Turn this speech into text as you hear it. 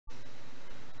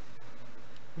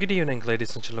Good evening,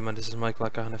 ladies and gentlemen. This is Michael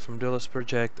Akahane from Duallist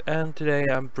Project, and today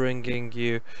I'm bringing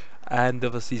you end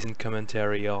of a season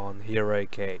commentary on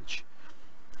Heroic Age.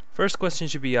 First question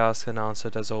should be asked and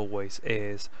answered as always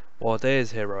is, what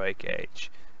is Heroic Age?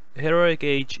 Heroic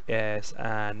Age is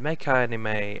an mecha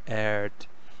anime aired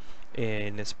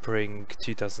in spring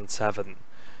 2007.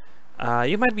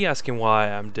 You might be asking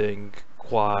why I'm doing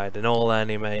quite an old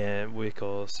anime,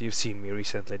 because you've seen me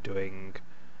recently doing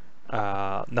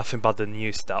nothing but the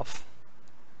new stuff.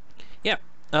 Yeah,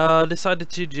 decided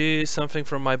to do something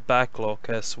from my backlog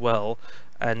as well,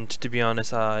 and to be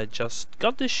honest, I just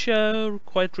got this show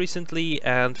quite recently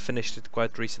and finished it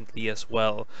quite recently as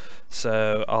well,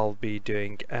 so I'll be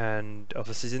doing end of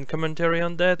a season commentary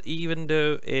on that, even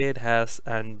though it has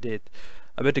ended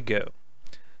a bit ago.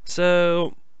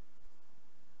 So,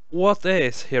 what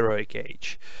is Heroic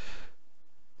Age?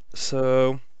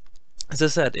 So, as I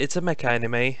said, it's a mecha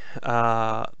anime.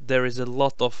 There is a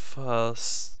lot of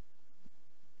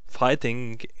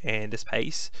fighting in the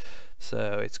space,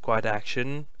 so it's quite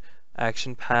action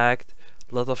packed,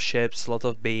 a lot of ships, a lot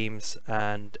of beams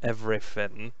and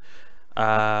everything.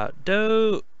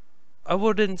 Though I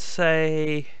wouldn't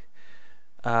say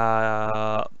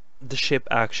the ship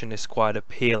action is quite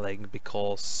appealing,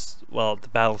 because well, the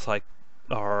battles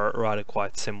are rather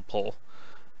quite simple,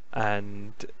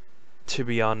 and to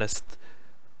be honest,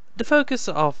 the focus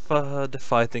of the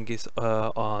fighting is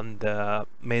on the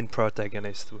main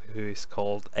protagonist, who is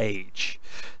called Age.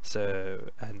 So,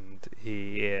 and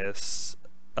he is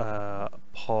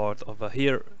part of a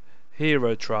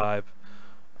hero tribe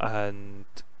and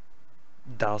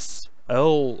does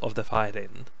all of the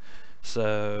fighting.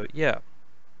 So, yeah.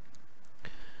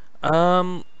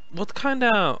 What kind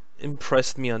of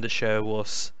impressed me on the show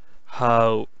was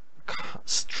how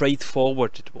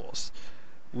straightforward it was.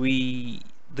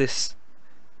 This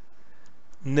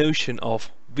notion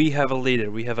of, we have a leader,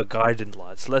 we have a guiding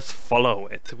light, let's follow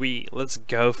it, let's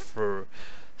go through.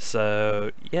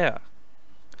 So yeah,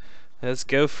 let's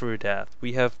go through that.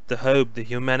 We have the hope that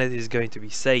humanity is going to be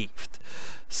saved.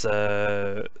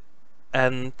 So,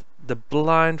 and the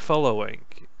blind following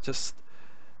just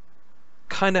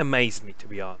kind of amazed me, to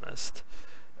be honest.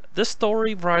 The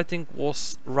story writing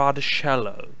was rather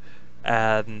shallow,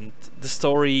 and the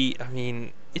story, I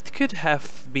mean, it could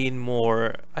have been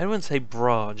more, I wouldn't say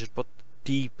branched, but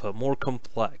deeper, more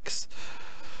complex.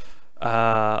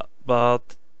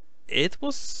 But it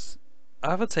was,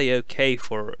 I would say, okay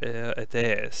for it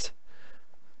is.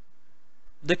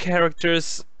 The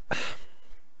characters,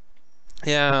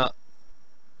 yeah,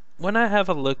 when I have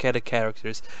a look at the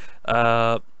characters,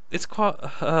 uh, it's quite,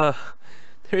 there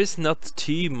is not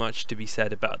too much to be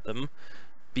said about them,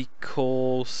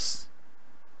 because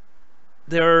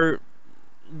they're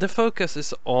the focus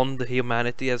is on the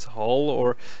humanity as a whole,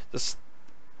 or just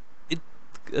it.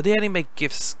 The anime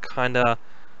gives kind of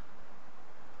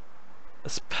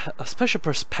a special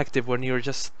perspective when you're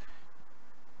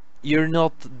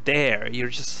not there. You're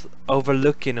just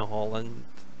overlooking it all and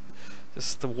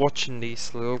just watching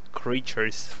these little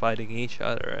creatures fighting each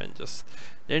other, and just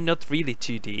they're not really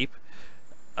too deep.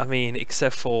 I mean,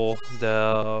 except for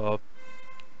the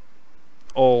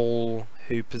all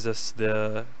who possess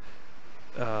the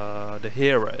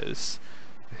heroes,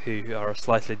 who are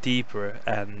slightly deeper,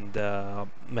 and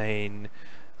main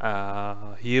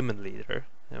human leader.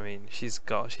 I mean, she's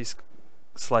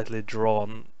slightly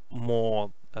drawn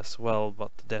more as well,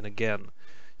 but then again,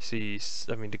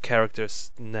 I mean, the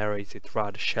characters narrated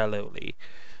rather shallowly,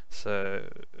 so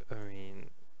I mean,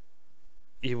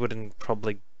 you wouldn't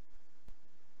probably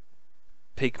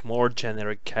pick more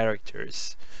generic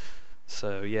characters.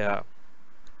 So yeah.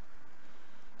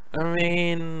 I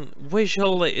mean,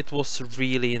 visually it was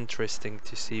really interesting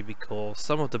to see, because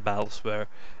some of the battles were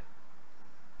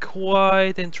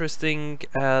quite interesting,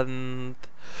 and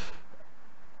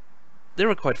they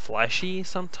were quite flashy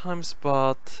sometimes,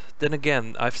 but then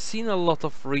again, I've seen a lot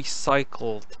of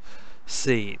recycled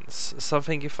scenes.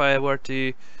 Something, if I were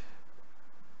to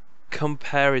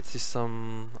compare it to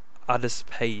some other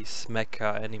space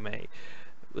mecha anime,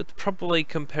 would probably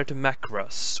compare to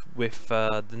Macross, with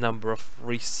the number of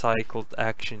recycled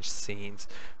action scenes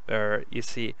where you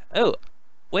see, oh,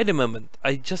 wait a moment,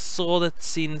 I just saw that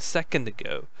scene a second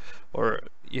ago, or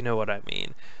you know what I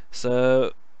mean.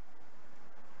 So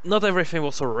not everything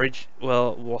was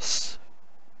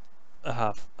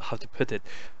how to put it,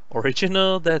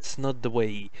 original. That's not the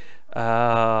way.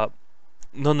 Uh,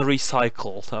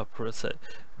 Non-recycled, per se.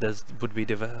 That would be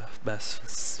the best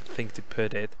thing to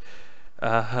put it.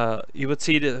 You would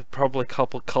see probably a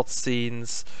couple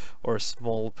cutscenes or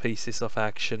small pieces of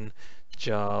action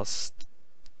just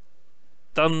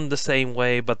done the same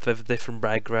way but with different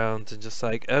backgrounds, and just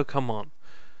like, oh come on.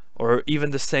 Or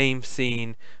even the same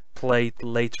scene played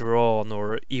later on,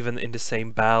 or even in the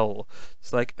same battle.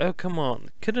 It's like, oh come on,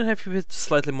 couldn't have you put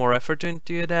slightly more effort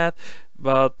into that?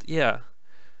 But yeah,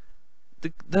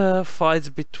 the fights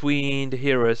between the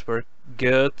heroes were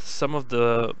good. Some of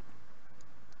the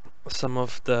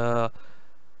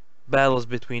battles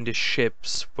between the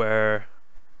ships were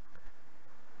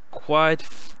quite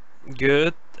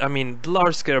good. I mean, the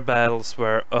large scale battles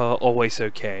were always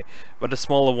okay, but the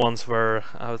smaller ones were,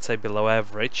 I would say, below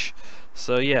average.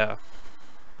 So yeah.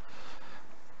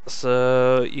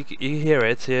 So you hear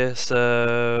it here.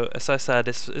 So as I said,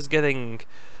 it's getting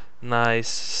nice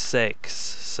 6.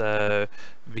 So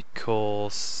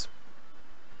because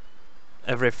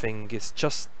everything is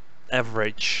just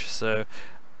average. So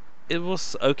it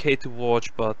was okay to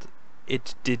watch, but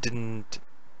it didn't,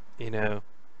 you know,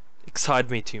 excite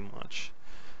me too much.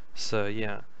 So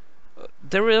yeah.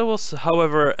 There was,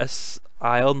 however, as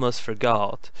I almost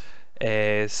forgot,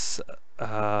 is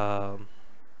um,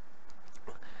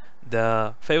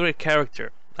 the favorite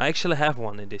character. I actually have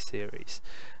one in this series,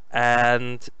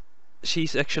 and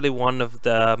she's actually one of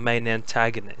the main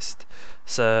antagonists.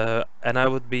 So, and I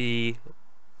would be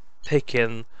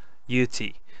picking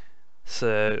Yuti,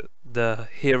 so the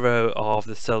hero of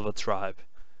the Silver Tribe.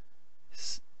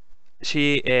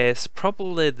 She is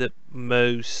probably the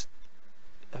most,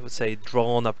 I would say,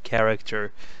 drawn up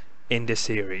character in the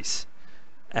series,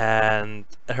 and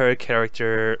her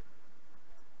character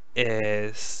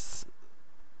is,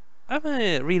 I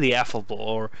mean, really affable,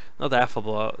 or not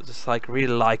affable, just like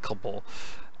really likable,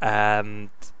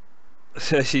 and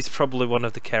she's probably one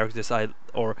of the characters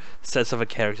or sets of the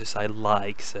characters I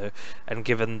like. So, and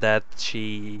given that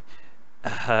she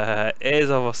is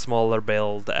of a smaller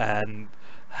build and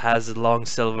has long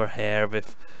silver hair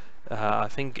with, I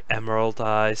think, emerald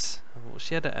eyes.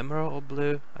 She had an emerald or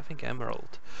blue? I think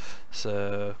emerald.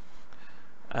 So,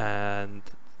 and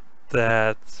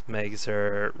that makes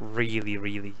her really,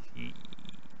 really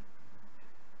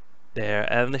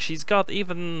there. And she's got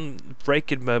even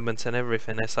breaking moments and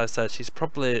everything. As I said, she's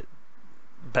probably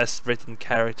best written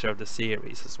character of the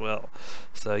series as well.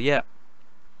 So yeah.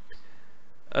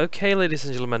 Okay, ladies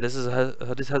and gentlemen, this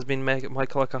has been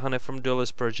Michael Akahane from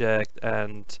Duallist Project,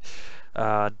 and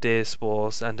this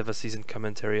was end of a season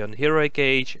commentary on Heroic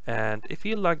Age. And if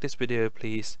you like this video,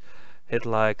 please hit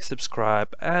like,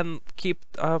 subscribe, and keep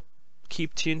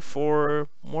tuned for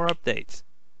more updates.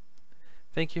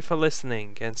 Thank you for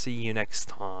listening, and see you next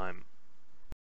time.